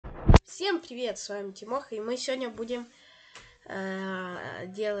Всем привет, с вами Тимоха, и мы сегодня будем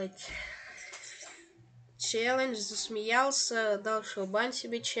делать челендж. Засмеялся, дал шилбан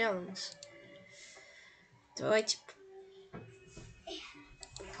себе челлендж. Давайте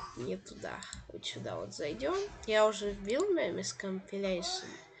не туда, вот сюда вот зайдем. Я уже вбил Memes Compilation.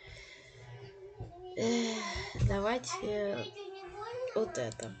 Давайте вот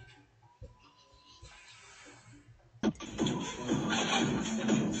это.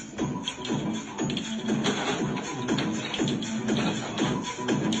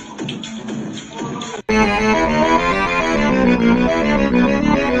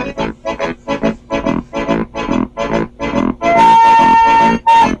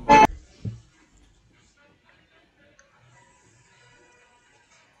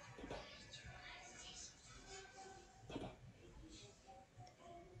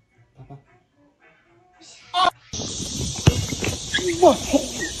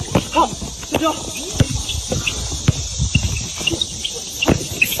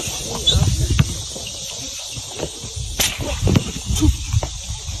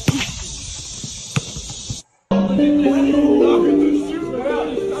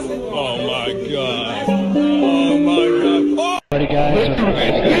 Oh my god. Oh my god. Buddy guys.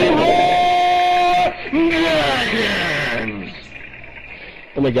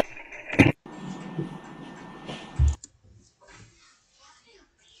 Oh my god.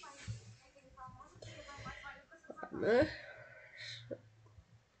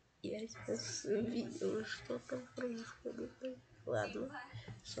 Я сейчас видел, что там происходит. Ладно,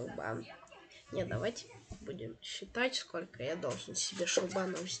 шилбан. Не, давайте будем считать, сколько я должен себе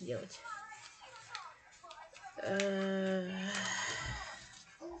шилбанов сделать.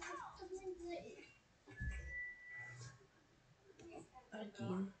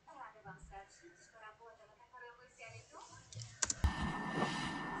 Один.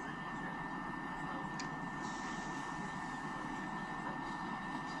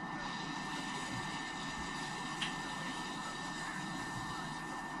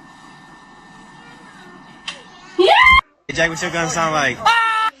 Hey Jack, what's your gun sound like?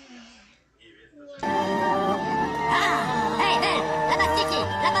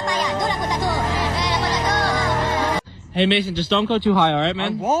 Hey Mason, just don't go too high, alright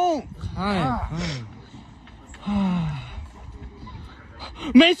man? I won't.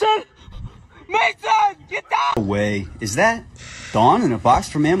 Mason! Mason! Get down! Way is that Dawn in a box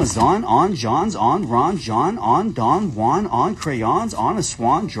from Amazon? On John's, on Ron, John, on Don Juan, on crayons, on a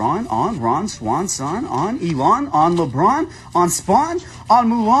swan drawn, on Ron Swan son, on Elon, on LeBron, on Spawn, on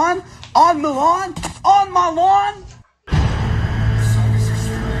Mulan, on Milan, on my lawn.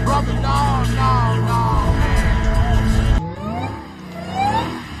 Brother, no.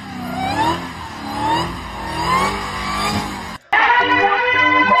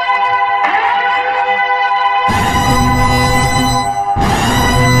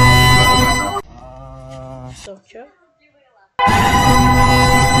 Чё?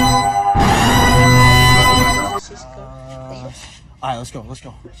 Alright, let's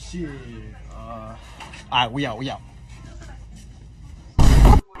go. Shit. Alright, we out.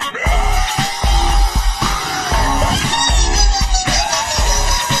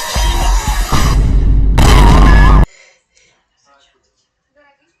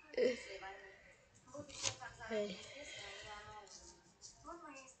 Hey.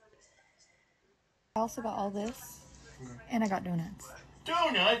 I also got all this, and I got donuts.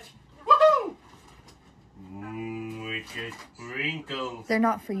 Donuts? Woohoo! With a sprinkle. They're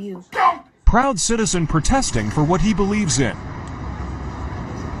not for you. Proud citizen protesting for what he believes in.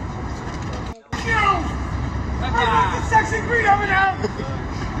 Sexy green over there!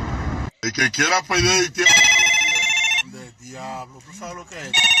 El que quiera pedir el tiempo de diablo, ¿tú sabes lo que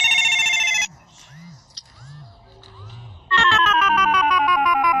es?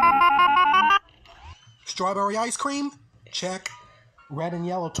 Strawberry ice cream? Check. Red and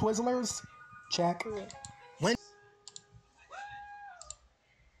yellow Twizzlers? Check. When?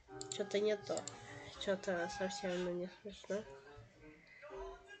 Что-то не то. Что-то совсем не смешно.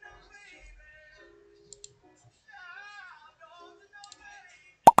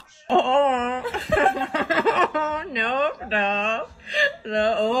 Oh no.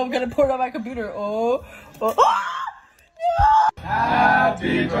 Oh, I'm gonna pour it on my computer. Oh.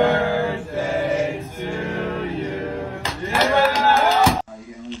 Happy birthday to you.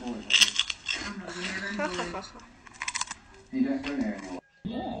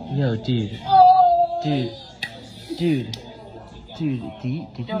 Yo, dude. Dude,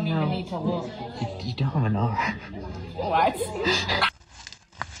 did you know? Need to look. You don't have an arm. What?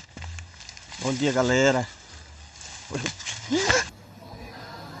 Bom dia, galera.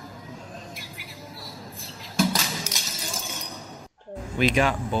 We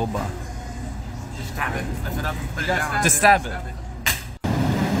got boba. Just stab it. Lift it up and put it down. Just stab it.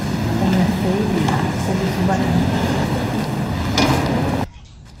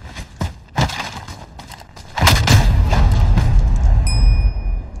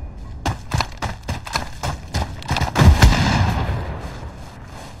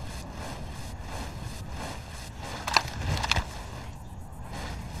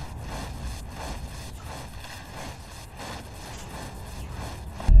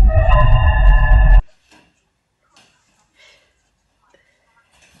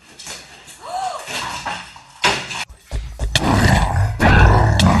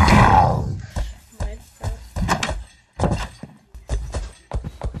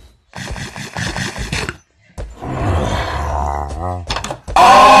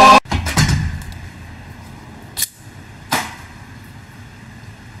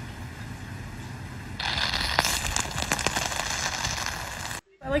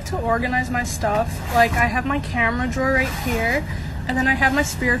 I like to organize my stuff. Like, I have my camera drawer right here, and then I have my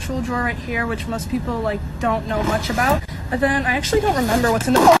spiritual drawer right here, which most people like don't know much about. But then I actually don't remember what's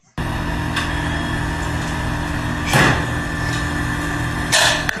in the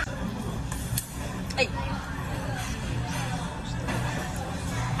Hey.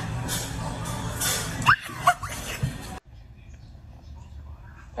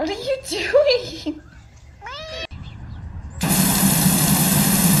 What are you doing?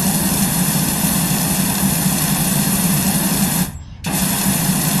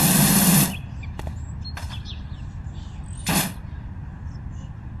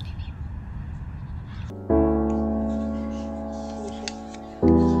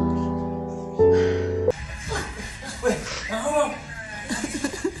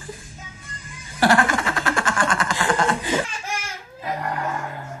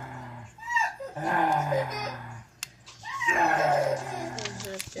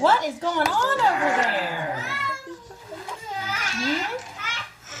 What is going on over there?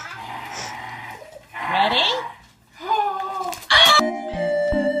 Ready?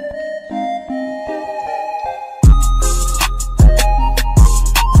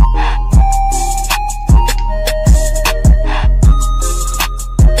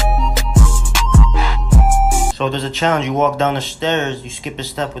 So there's a challenge. You walk down the stairs, you skip a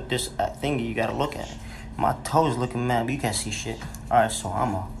step with this thingy. You gotta look at it. My toes looking mad, but you can't see shit. All right, so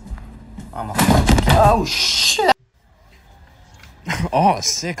I'm a. Oh shit! Oh,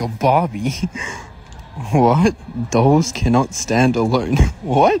 sick, a Bobby. What? Those cannot stand alone.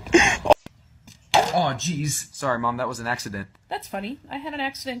 What? Oh, jeez. Sorry, Mom, that was an accident. That's funny. I had an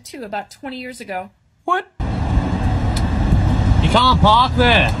accident too about 20 years ago. What? You can't park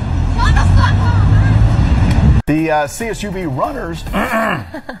there. The CSUV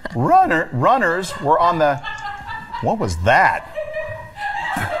runners were on the. What was that?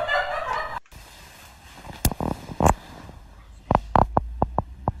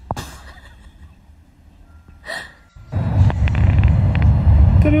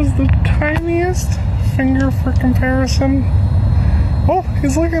 That is the tiniest finger for comparison. Oh,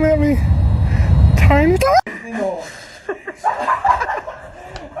 he's looking at me. Tiny.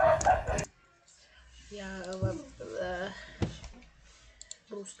 Я в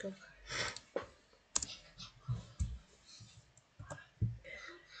русском.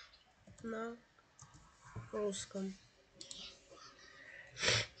 На русском.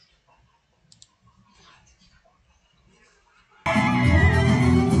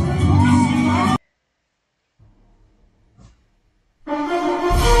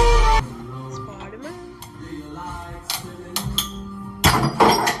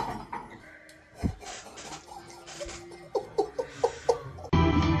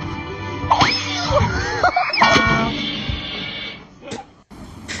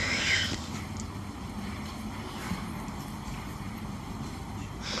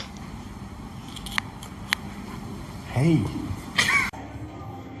 Hey.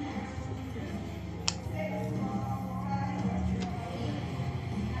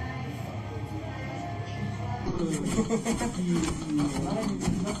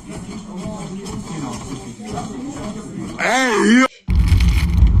 Hey!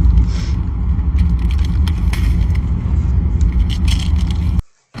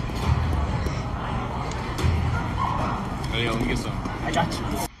 Hey, let me get some. I got you.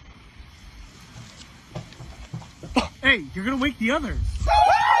 Hey, you're gonna wake the others.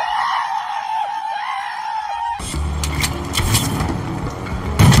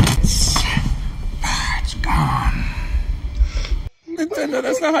 It's gone. Nintendo,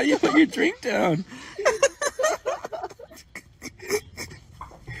 that's not how you put your drink down.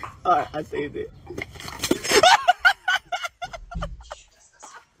 Alright, I saved it.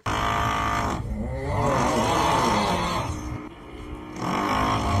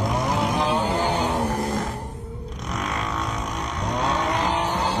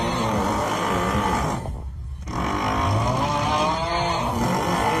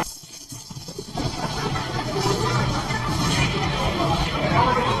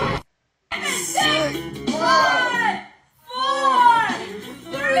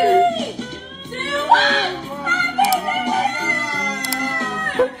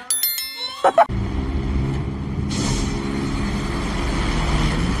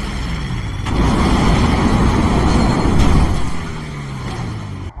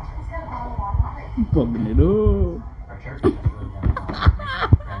 Cognito.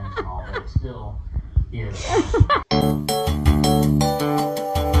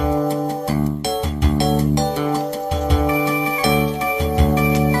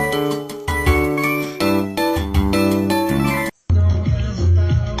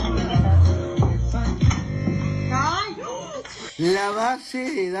 La base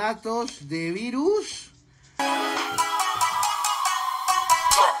de datos de virus.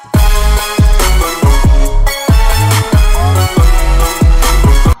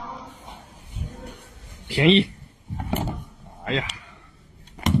便宜，哎呀，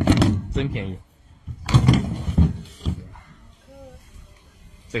真便宜，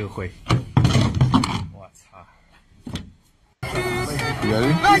这个会，我操！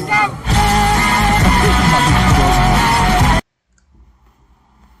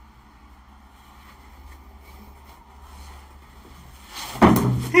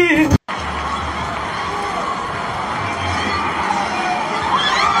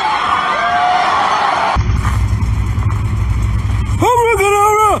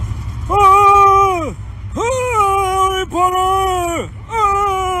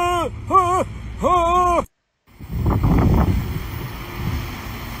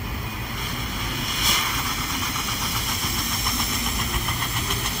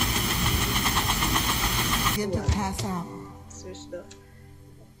 Begin to pass out.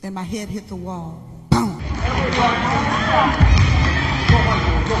 Then my head hit the wall.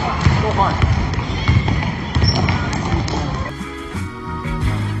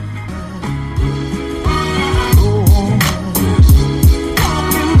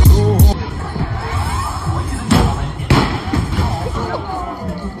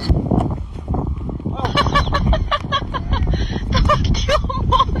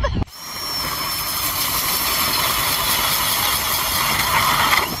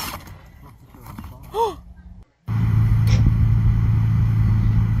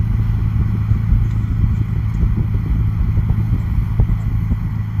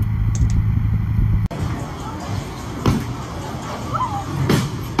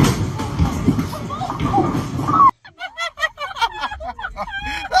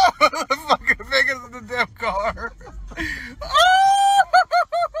 Fucking bigger than the damn car.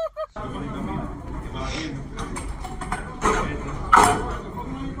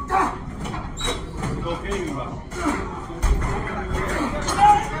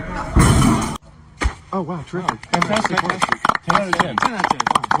 Oh wow, terrific. Fantastic work. 10 out of 10. 10 out of 10.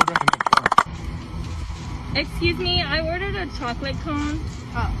 Oh, would recommend. Excuse me, I ordered a chocolate cone.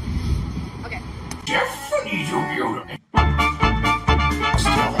 Oh. Okay.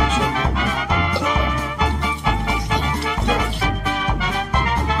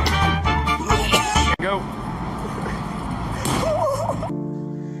 Go.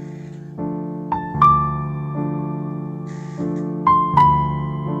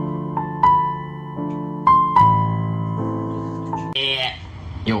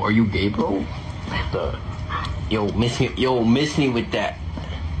 Yo, are you gay, bro? Yo, miss me with that.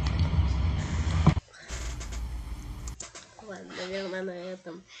 Ладно, наверное, на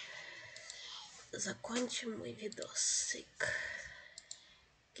этом закончим мой видосик.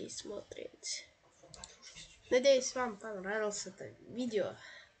 И смотреть. Надеюсь, вам понравилось это видео.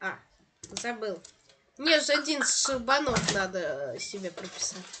 Забыл. Мне же 11 шилбанов надо себе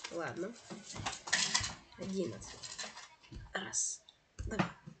прописать. Ладно. 11. Раз, два,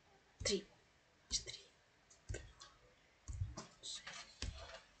 три, 4, 5, 6,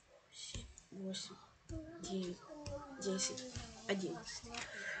 7, 8, 9, 10, 11.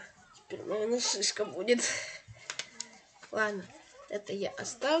 Теперь, наверное, шишка будет. Ладно, это я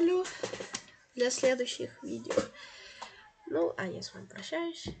оставлю для следующих видео. Ну, а я с вами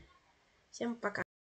прощаюсь. Всем пока.